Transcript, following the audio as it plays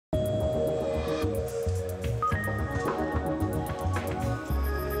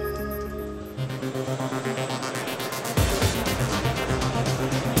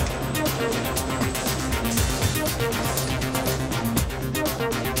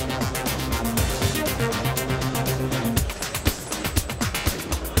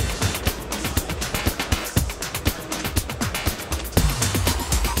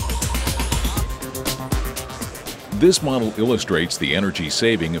This model illustrates the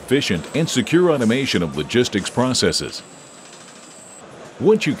energy-saving, efficient, and secure automation of logistics processes.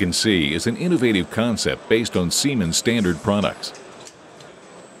 What you can see is an innovative concept based on Siemens standard products.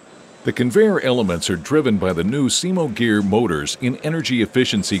 The conveyor elements are driven by the new Simogear motors in energy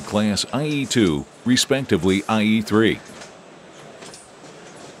efficiency class IE2, respectively IE3.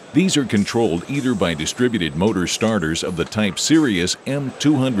 These are controlled either by distributed motor starters of the type Sirius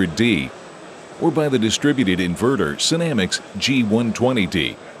M200D or by the distributed inverter Sinamics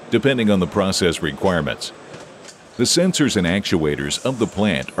G120D, depending on the process requirements. The sensors and actuators of the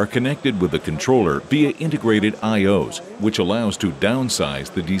plant are connected with the controller via integrated I/Os, which allows to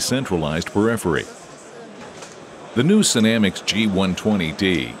downsize the decentralized periphery. The new Sinamics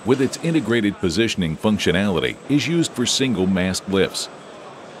G120D, with its integrated positioning functionality, is used for single mast lifts.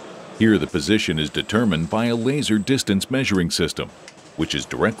 Here the position is determined by a laser distance measuring system, which is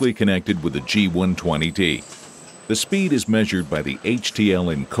directly connected with the G120D. The speed is measured by the HTL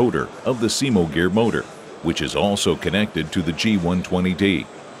encoder of the Simogear motor, which is also connected to the G120D.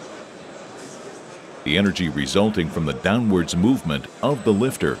 The energy resulting from the downwards movement of the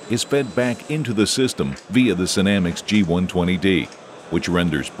lifter is fed back into the system via the Sinamics G120D, which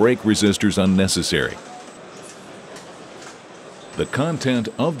renders brake resistors unnecessary. The content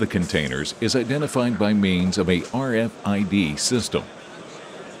of the containers is identified by means of a RFID system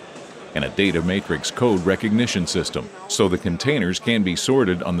and a data matrix code recognition system, so the containers can be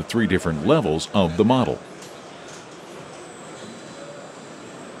sorted on the 3 different levels of the model.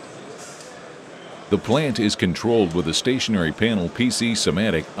 The plant is controlled with a stationary panel PC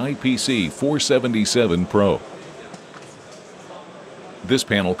Simatic IPC 477 Pro. This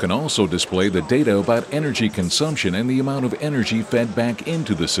panel can also display the data about energy consumption and the amount of energy fed back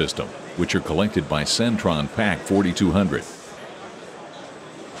into the system, which are collected by Centron PAC 4200.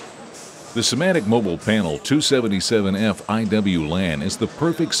 The Simatic Mobile Panel 277F IW LAN is the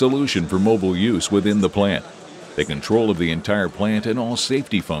perfect solution for mobile use within the plant. The control of the entire plant and all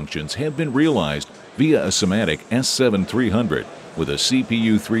safety functions have been realized via a Simatic S7300 with a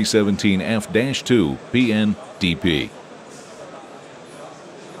CPU 317F-2 PN-DP.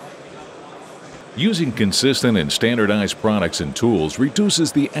 Using consistent and standardized products and tools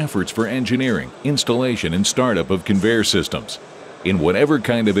reduces the efforts for engineering, installation, and startup of conveyor systems, in whatever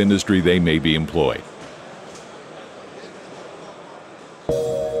kind of industry they may be employed.